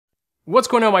What's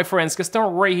going on, my friends?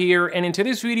 Gaston right here, and in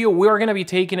today's video we are going to be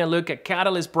taking a look at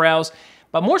Catalyze Browse,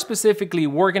 but more specifically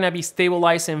we're going to be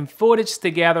stabilizing footage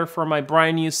together for my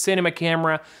brand new cinema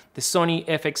camera, the Sony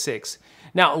FX6.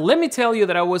 Now let me tell you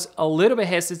that I was a little bit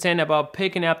hesitant about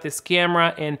picking up this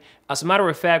camera, and as a matter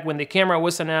of fact, when the camera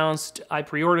was announced, I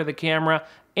pre-ordered the camera,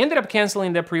 ended up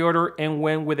canceling the pre-order and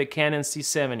went with the Canon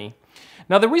C70.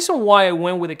 Now the reason why I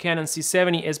went with the Canon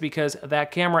C70 is because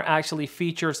that camera actually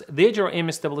features digital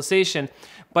image stabilization,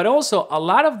 but also a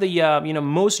lot of the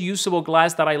most usable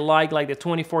glass that I like the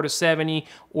 24-70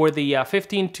 or the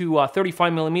 15 to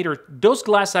 35 millimeter, those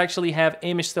glass actually have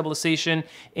image stabilization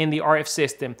in the RF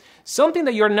system. Something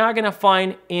that you're not gonna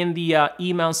find in the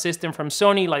E-mount system from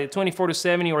Sony, like the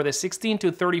 24-70 or the 16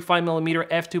 to 35 millimeter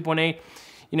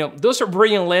f2.8. Those are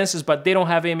brilliant lenses, but they don't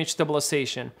have image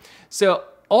stabilization. So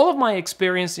all of my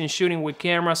experience in shooting with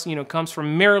cameras, comes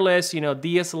from mirrorless,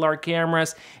 DSLR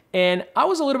cameras, and I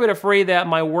was a little bit afraid that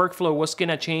my workflow was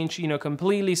gonna change,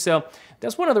 completely. So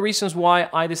that's one of the reasons why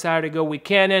I decided to go with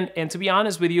Canon, and to be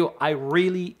honest with you, I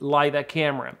really like that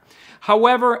camera.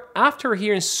 However, after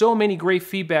hearing so many great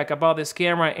feedback about this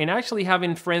camera and actually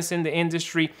having friends in the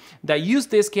industry that use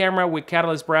this camera with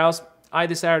Catalyze Browse, I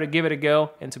decided to give it a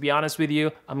go, and to be honest with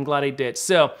you, I'm glad I did.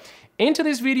 So into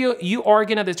this video, you are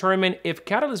going to determine if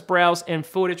Catalyze Browse and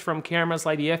footage from cameras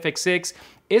like the FX6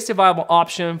 is a viable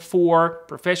option for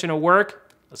professional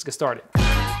work. Let's get started.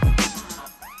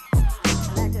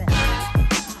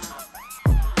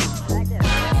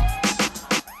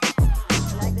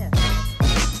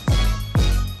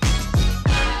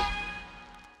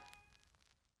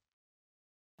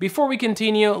 Before we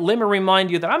continue, let me remind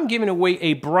you that I'm giving away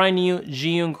a brand new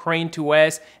Gyro Crane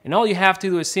 2S, and all you have to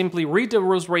do is simply read the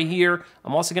rules right here.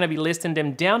 I'm also going to be listing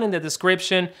them down in the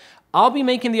description. I'll be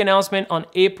making the announcement on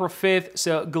April 5th,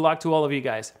 so good luck to all of you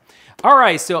guys. All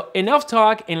right, so enough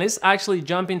talk, and let's actually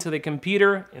jump into the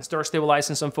computer and start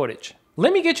stabilizing some footage.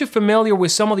 Let me get you familiar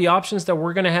with some of the options that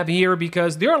we're gonna have here,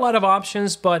 because there are a lot of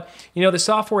options, but the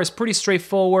software is pretty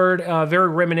straightforward, very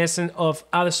reminiscent of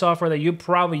other software that you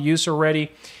probably use already.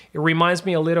 It reminds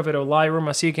me a little bit of Lightroom,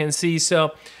 as you can see.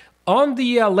 So on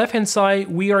the left-hand side,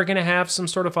 we are gonna have some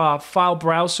sort of a file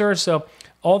browser. So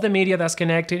all the media that's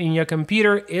connected in your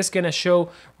computer is gonna show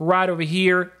right over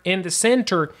here. In the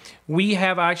center, we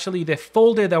have actually the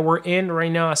folder that we're in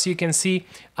right now. As you can see,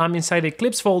 I'm inside the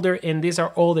clips folder, and these are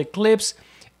all the clips.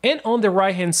 And on the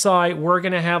right-hand side, we're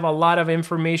gonna have a lot of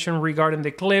information regarding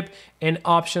the clip and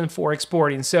option for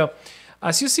exporting. So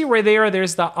as you see right there,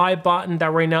 there's the I button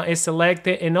that right now is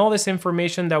selected, and all this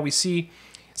information that we see,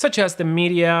 such as the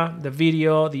media, the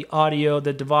video, the audio,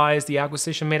 the device, the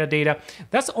acquisition metadata.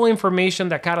 That's all information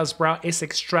that Catalyze Browse is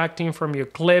extracting from your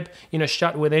clip,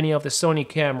 shot with any of the Sony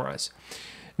cameras.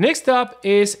 Next up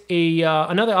is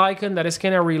another icon that is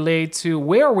going to relate to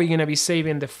where we're going to be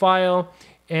saving the file.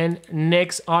 And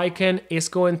next icon is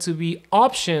going to be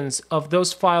options of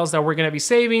those files that we're going to be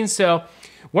saving. So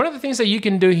one of the things that you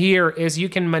can do here is you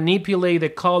can manipulate the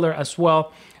color as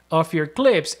well of your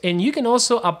clips, and you can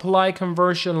also apply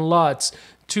conversion LUTs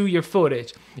to your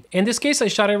footage. In this case, I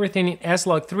shot everything in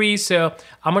S-Log3, so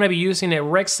I'm gonna be using a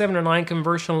Rec. 709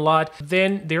 conversion LUT.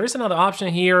 Then there is another option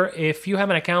here. If you have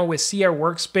an account with CR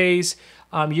Workspace,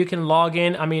 you can log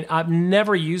in. I mean, I've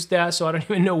never used that, so I don't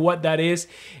even know what that is.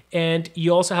 And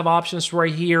you also have options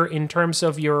right here in terms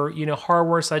of your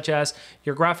hardware, such as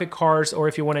your graphic cards, or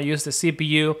if you want to use the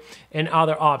CPU, and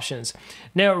other options.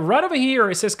 Now, right over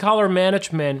here, it says color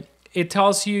management. It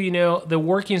tells you, the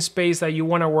working space that you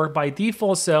want to work by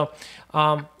default. So,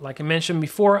 like I mentioned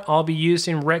before, I'll be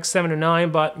using Rec. 709,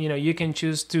 but you can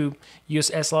choose to use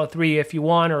S-Log3 if you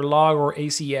want, or log, or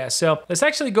ACS. So let's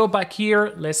actually go back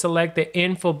here. Let's select the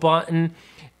info button.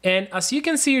 And as you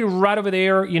can see right over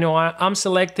there, I'm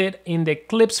selected in the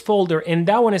clips folder, and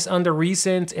that one is under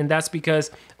recent, and that's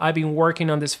because I've been working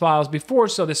on these files before,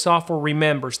 so the software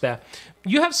remembers that.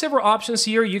 You have several options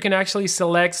here. You can actually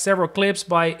select several clips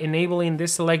by enabling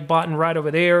this select button right over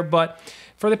there, but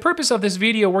for the purpose of this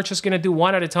video, we're just gonna do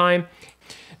one at a time.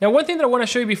 Now, one thing that I wanna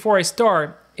show you before I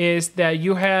start is that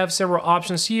you have several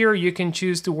options here. You can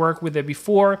choose to work with the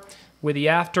before, with the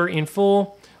after in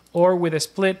full, or with a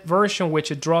split version,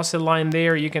 which it draws a line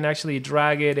there. You can actually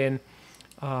drag it and,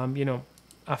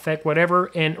 affect whatever.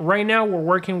 And right now we're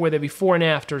working with a before and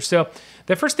after. So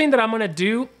the first thing that I'm gonna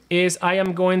do is I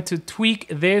am going to tweak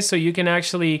this so you can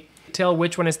actually tell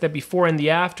which one is the before and the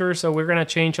after. So we're gonna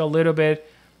change a little bit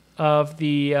of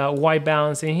the white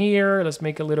balance in here. Let's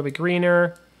make it a little bit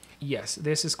greener. Yes,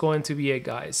 this is going to be it,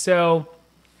 guys. So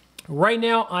Right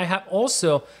now, I have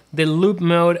also the loop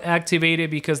mode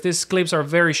activated because these clips are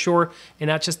very short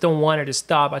and I just don't want it to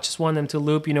stop. I just want them to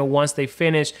loop, you know, once they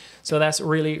finish. So that's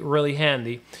really, really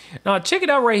handy. Now, check it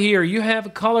out right here. You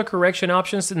have color correction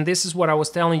options, and this is what I was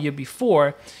telling you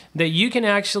before, that you can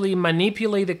actually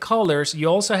manipulate the colors. You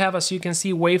also have, as you can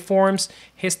see, waveforms,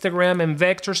 histogram, and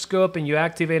vector scope, and you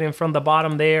activate them from the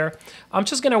bottom there. I'm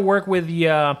just going to work with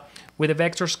the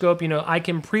vector scope. You know, I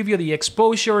can preview the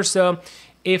exposure. So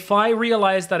if I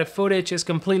realize that a footage is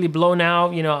completely blown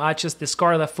out, you know, I just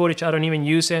discard that footage. I don't even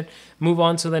use it. Move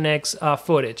on to the next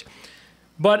footage.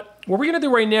 But what we're going to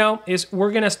do right now is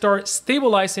we're going to start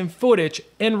stabilizing footage.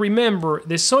 And remember,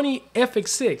 the Sony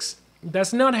FX6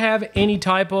 does not have any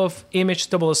type of image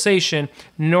stabilization,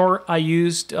 nor I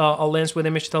used a lens with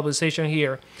image stabilization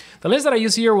here. The lens that I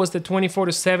used here was the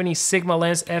 24-70 Sigma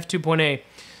lens f2.8.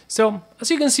 So as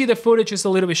you can see, the footage is a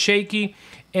little bit shaky,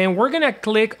 and we're gonna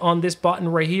click on this button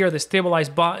right here, the stabilize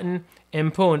button,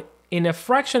 and boom, in a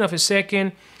fraction of a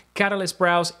second, Catalyze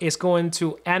Browse is going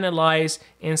to analyze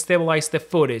and stabilize the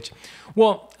footage.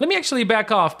 Well, let me actually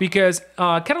back off because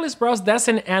Catalyze Browse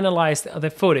doesn't analyze the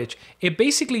footage. It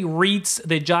basically reads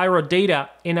the gyro data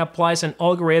and applies an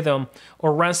algorithm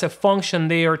or runs a function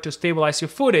there to stabilize your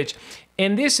footage.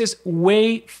 And this is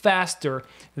way faster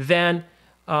than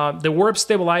the warp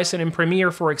stabilizer in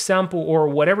Premiere, for example, or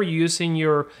whatever you use in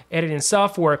your editing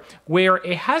software, where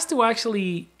it has to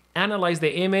actually analyze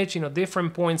the image, you know,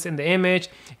 different points in the image,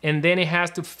 and then it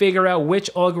has to figure out which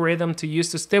algorithm to use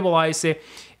to stabilize it.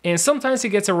 And sometimes it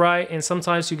gets it right, and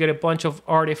sometimes you get a bunch of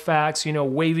artifacts, you know,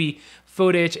 wavy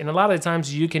footage, and a lot of the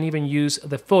times you can even use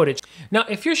the footage. Now,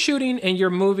 if you're shooting and you're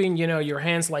moving, you know, your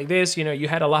hands like this, you know, you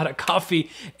had a lot of coffee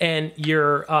and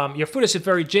your footage is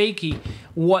very shaky,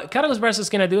 what Catalyze Prepare is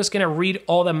gonna do is gonna read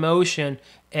all the motion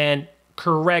and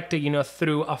correct it, you know,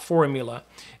 through a formula.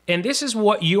 And this is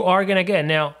what you are gonna get.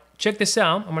 Now, check this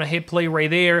out. I'm gonna hit play right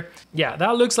there. Yeah,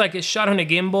 that looks like it's shot on a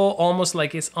gimbal, almost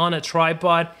like it's on a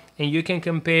tripod, and you can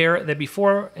compare the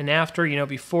before and after, you know,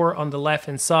 before on the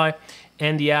left-hand side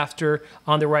and the after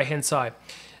on the right-hand side.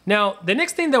 Now, the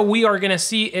next thing that we are gonna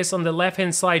see is on the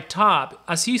left-hand side top.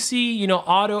 As you see, you know,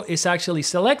 auto is actually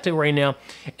selected right now,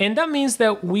 and that means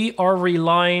that we are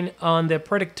relying on the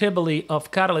predictability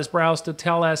of Catalyze Browse to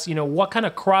tell us, you know, what kind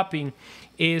of cropping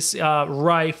is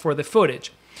right for the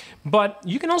footage. But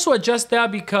you can also adjust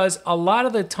that because a lot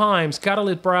of the times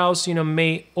Catalyze Browse, you know,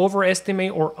 may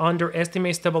overestimate or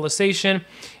underestimate stabilization,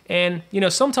 and you know,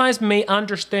 sometimes may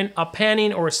understand a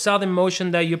panning or a sudden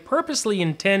motion that you purposely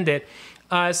intended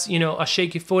as, you know, a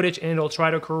shaky footage, and it'll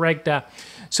try to correct that.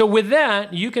 So with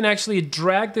that, you can actually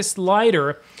drag the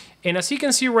slider, and as you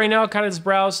can see right now, Catalyze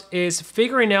Browse is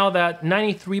figuring out that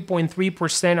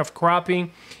 93.3% of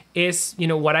cropping is, you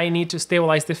know, what I need to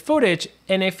stabilize the footage.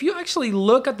 And if you actually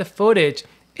look at the footage,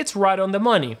 it's right on the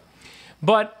money.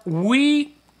 But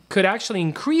we could actually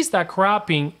increase that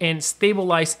cropping and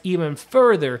stabilize even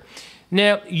further.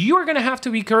 Now, you're gonna have to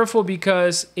be careful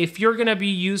because if you're gonna be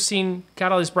using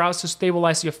Catalyze Browse to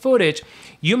stabilize your footage,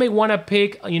 you may wanna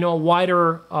pick, you know, a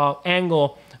wider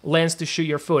angle lens to shoot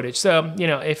your footage. So, you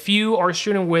know, if you are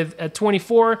shooting with a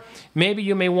 24, maybe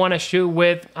you may wanna shoot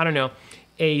with, I don't know,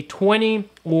 a 20,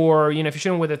 or you know, if you're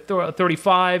shooting with a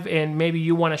 35 and maybe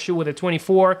you want to shoot with a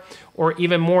 24 or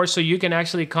even more, so you can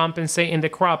actually compensate in the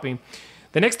cropping.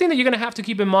 The next thing that you're going to have to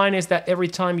keep in mind is that every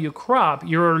time you crop,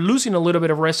 you're losing a little bit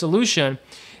of resolution,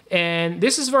 and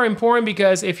this is very important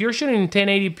because if you're shooting in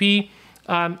 1080p,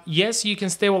 yes, you can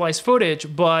stabilize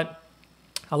footage, but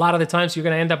a lot of the times you're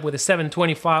going to end up with a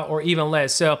 720 or even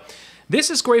less. So this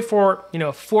is great for, you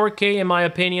know, 4K in my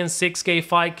opinion, 6K,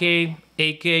 5K,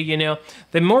 8K, you know.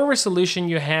 The more resolution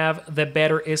you have, the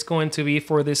better it's going to be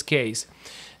for this case.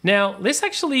 Now, let's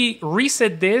actually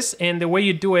reset this, and the way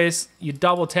you do is you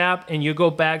double tap and you go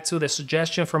back to the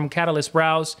suggestion from Catalyze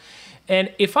Browse.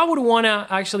 And if I would want to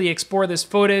actually export this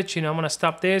footage, you know, I'm going to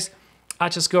stop this. I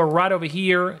just go right over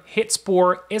here, hit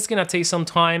export. It's going to take some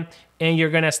time, and you're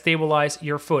going to stabilize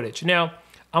your footage. Now,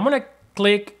 I'm going to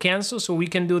click cancel so we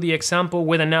can do the example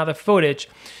with another footage.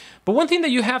 But one thing that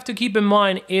you have to keep in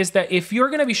mind is that if you're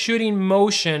going to be shooting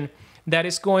motion that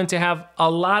is going to have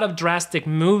a lot of drastic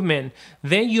movement,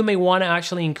 then you may want to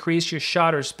actually increase your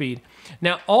shutter speed.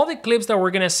 Now, all the clips that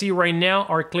we're going to see right now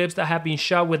are clips that have been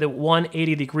shot with a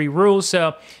 180-degree rule.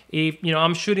 So if, you know,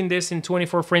 I'm shooting this in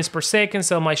 24 frames per second,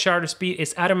 so my shutter speed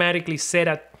is automatically set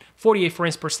at 48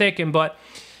 frames per second. But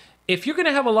if you're going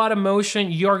to have a lot of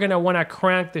motion, you're going to want to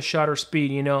crank the shutter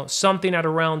speed, you know, something at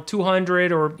around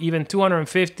 200 or even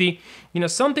 250, you know,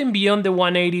 something beyond the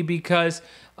 180, because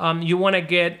you want to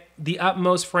get the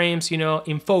utmost frames, you know,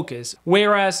 in focus.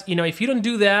 Whereas, you know, if you don't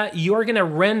do that, you're gonna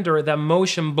render the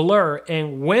motion blur,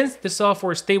 and once the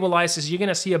software stabilizes, you're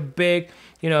gonna see a big,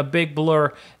 you know, a big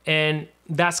blur, and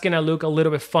that's gonna look a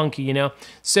little bit funky, you know.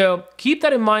 So keep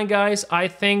that in mind, guys. I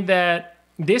think that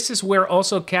this is where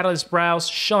also Catalyze Browse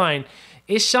shine.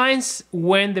 It shines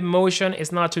when the motion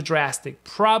is not too drastic.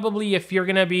 Probably if you're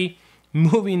gonna be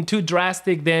moving too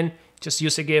drastic, then just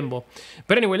use a gimbal.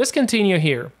 But anyway, let's continue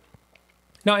here.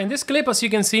 Now in this clip, as you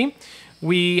can see,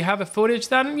 we have a footage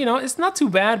that, you know, it's not too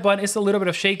bad, but it's a little bit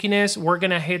of shakiness. We're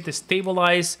gonna hit the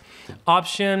stabilize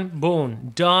option,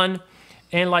 boom, done.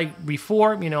 And like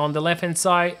before, you know, on the left-hand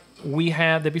side, we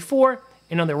have the before,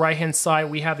 and on the right-hand side,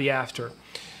 we have the after.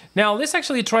 Now let's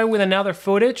actually try with another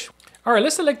footage. All right,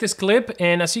 let's select this clip,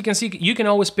 and as you can see, you can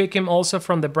always pick him also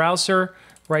from the browser.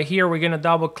 Right here, we're gonna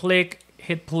double click,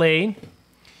 hit play.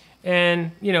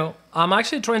 And, you know, I'm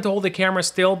actually trying to hold the camera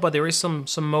still, but there is some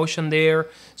motion there.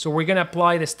 So we're gonna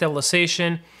apply the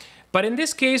stabilization. But in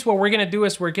this case, what we're gonna do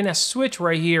is we're gonna switch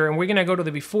right here, and we're gonna go to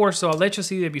the before. So I'll let you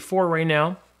see the before right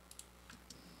now.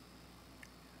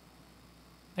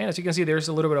 And as you can see, there's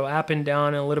a little bit of up and down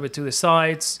and a little bit to the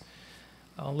sides.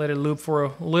 I'll let it loop for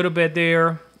a little bit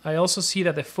there. I also see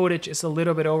that the footage is a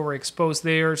little bit overexposed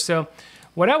there. So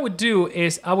what I would do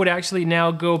is I would actually now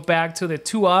go back to the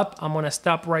 2-up. I'm gonna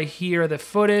stop right here, the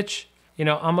footage. You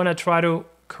know, I'm gonna try to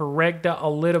correct that a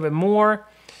little bit more.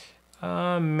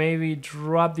 Maybe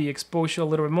drop the exposure a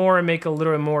little bit more and make it a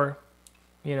little bit more,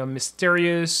 you know,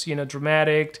 mysterious, you know,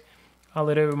 dramatic, a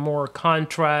little bit more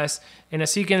contrast. And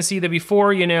as you can see, the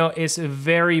before, you know, is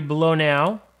very blown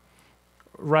out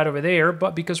right over there,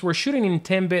 but because we're shooting in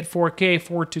 10-bit 4K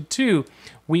 4:2,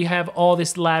 we have all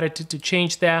this latitude to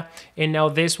change that. And now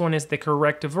this one is the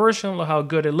correct version. Look how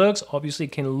good it looks. Obviously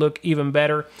it can look even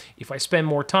better if I spend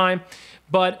more time,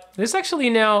 but let's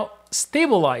actually now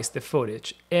stabilize the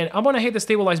footage. And I'm gonna hit the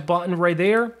stabilize button right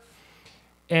there,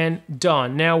 and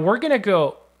done. Now we're gonna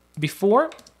go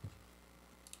before.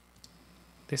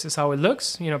 This is how it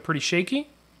looks, you know, pretty shaky.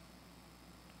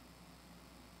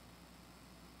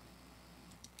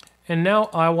 And now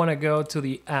I want to go to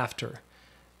the after.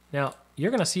 Now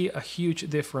you're going to see a huge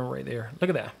difference right there. Look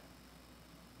at that.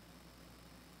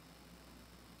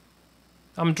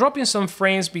 I'm dropping some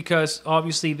frames because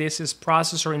obviously this is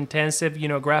processor intensive, you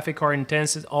know, graphic card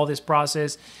intensive, all this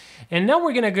process. And now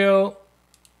we're going to go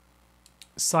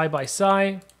side by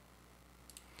side,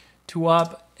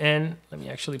 2-up. And let me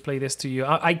actually play this to you.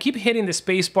 I keep hitting the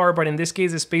space bar, but in this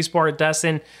case, the space bar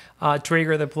doesn't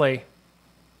trigger the play.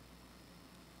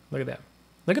 Look at that.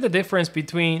 Look at the difference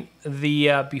between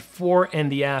the before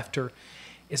and the after.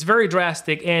 It's very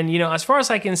drastic. And, you know, as far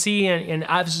as I can see, and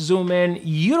I've zoomed in,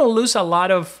 you don't lose a lot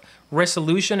of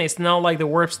resolution. It's not like the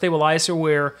warp stabilizer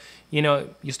where, you know,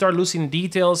 you start losing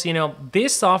details. You know,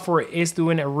 this software is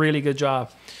doing a really good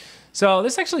job. So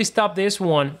let's actually stop this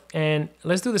one, and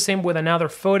let's do the same with another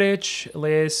footage.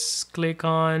 Let's click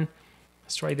on,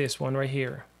 let's try this one right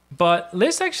here. But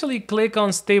let's actually click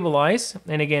on stabilize.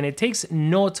 And again, it takes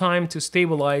no time to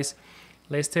stabilize.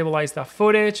 Let's stabilize that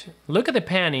footage. Look at the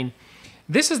panning.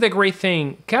 This is the great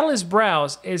thing. Catalyze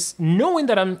Browse is knowing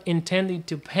that I'm intending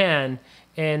to pan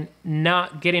and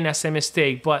not getting as a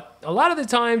mistake. But a lot of the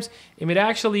times, it may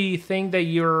actually think that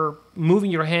you're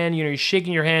moving your hand, you know, you're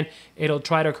shaking your hand, it'll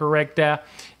try to correct that.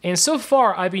 And so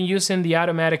far, I've been using the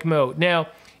automatic mode. Now,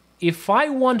 if I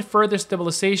want further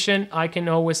stabilization, I can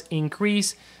always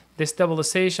increase the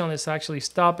stabilization. Let's actually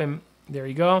stop, and there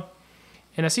you go.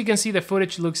 And as you can see, the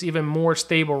footage looks even more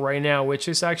stable right now, which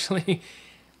is actually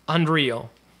unreal.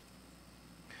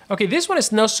 Okay, this one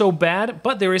is not so bad,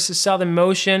 but there is a sudden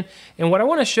motion. And what I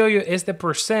want to show you is the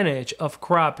percentage of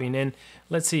cropping. And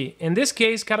let's see, in this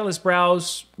case, Catalyze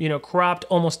Browse, you know, cropped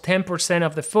almost 10%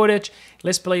 of the footage.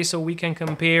 Let's play so we can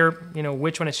compare, you know,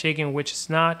 which one is shaking, which is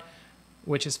not,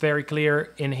 which is very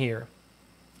clear in here.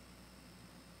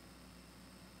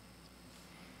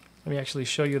 Let me actually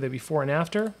show you the before and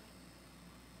after.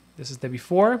 This is the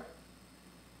before.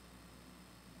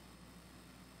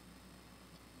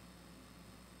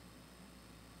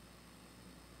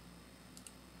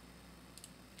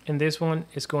 And this one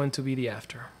is going to be the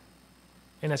after.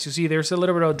 And as you see, there's a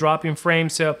little bit of a drop in frame.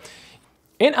 So,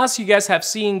 and as you guys have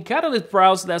seen, Catalyze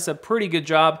Browse does a pretty good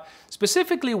job,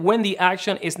 specifically when the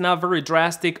action is not very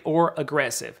drastic or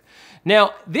aggressive.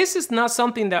 Now, this is not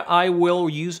something that I will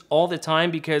use all the time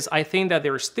because I think that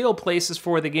there are still places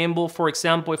for the gimbal. For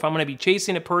example, if I'm going to be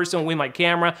chasing a person with my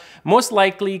camera, most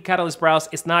likely Catalyze Browse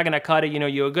is not going to cut it. You know,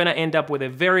 you're going to end up with a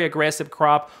very aggressive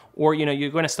crop or you're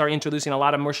going to start introducing a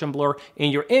lot of motion blur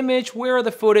in your image, where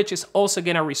the footage is also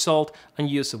going to result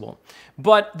unusable.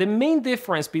 But the main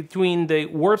difference between the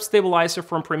warp stabilizer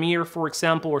from Premiere, for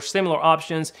example, or similar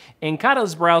options, and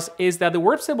Catalyze Browse is that the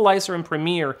warp stabilizer in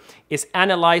Premiere is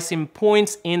analyzing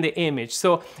points in the image.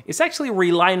 So it's actually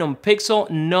relying on pixel,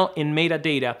 not in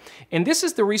metadata. And this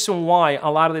is the reason why a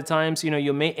lot of the times,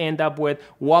 you may end up with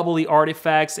wobbly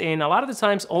artifacts, and a lot of the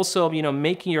times also,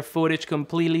 making your footage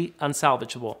completely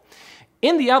unsalvageable.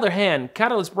 In the other hand,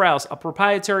 Catalyze Browse, a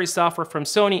proprietary software from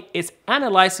Sony, is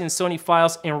analyzing Sony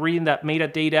files and reading that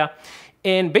metadata,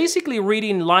 and basically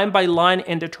reading line by line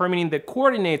and determining the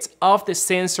coordinates of the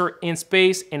sensor in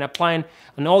space and applying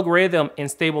an algorithm and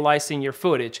stabilizing your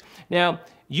footage. Now,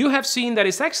 you have seen that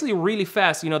it's actually really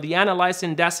fast. The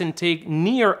analyzing doesn't take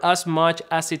near as much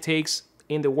as it takes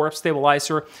in the warp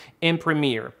stabilizer in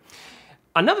Premiere.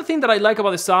 Another thing that I like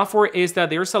about the software is that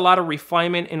there's a lot of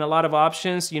refinement and a lot of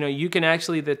options. You can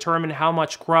actually determine how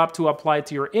much crop to apply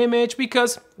to your image,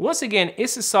 because once again,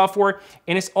 it's a software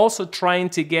and it's also trying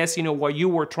to guess, what you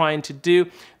were trying to do.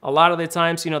 A lot of the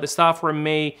times, the software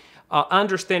may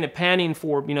understand the panning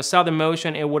for, southern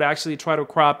motion and would actually try to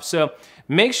crop. So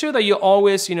make sure that you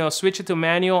always, switch it to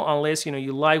manual unless,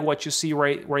 you like what you see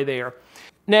right there.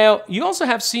 Now, you also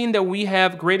have seen that we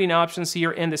have grading options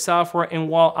here in the software, and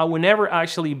while I will never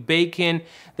actually bake in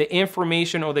the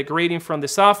information or the grading from the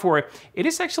software, it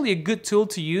is actually a good tool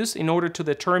to use in order to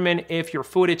determine if your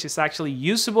footage is actually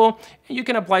usable, and you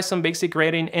can apply some basic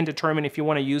grading and determine if you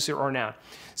want to use it or not.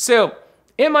 So,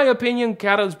 in my opinion,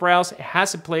 Catalyze Browse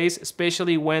has a place,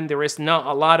 especially when there is not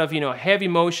a lot of, heavy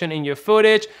motion in your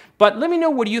footage. But let me know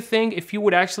what you think, if you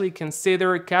would actually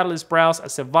consider Catalyze Browse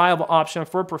as a viable option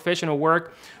for professional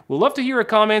work. We'd love to hear your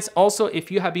comments. Also,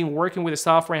 if you have been working with the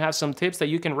software and have some tips that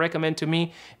you can recommend to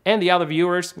me and the other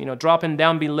viewers, drop them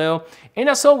down below. And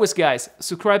as always, guys,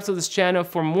 subscribe to this channel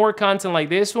for more content like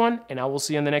this one, and I will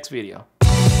see you in the next video.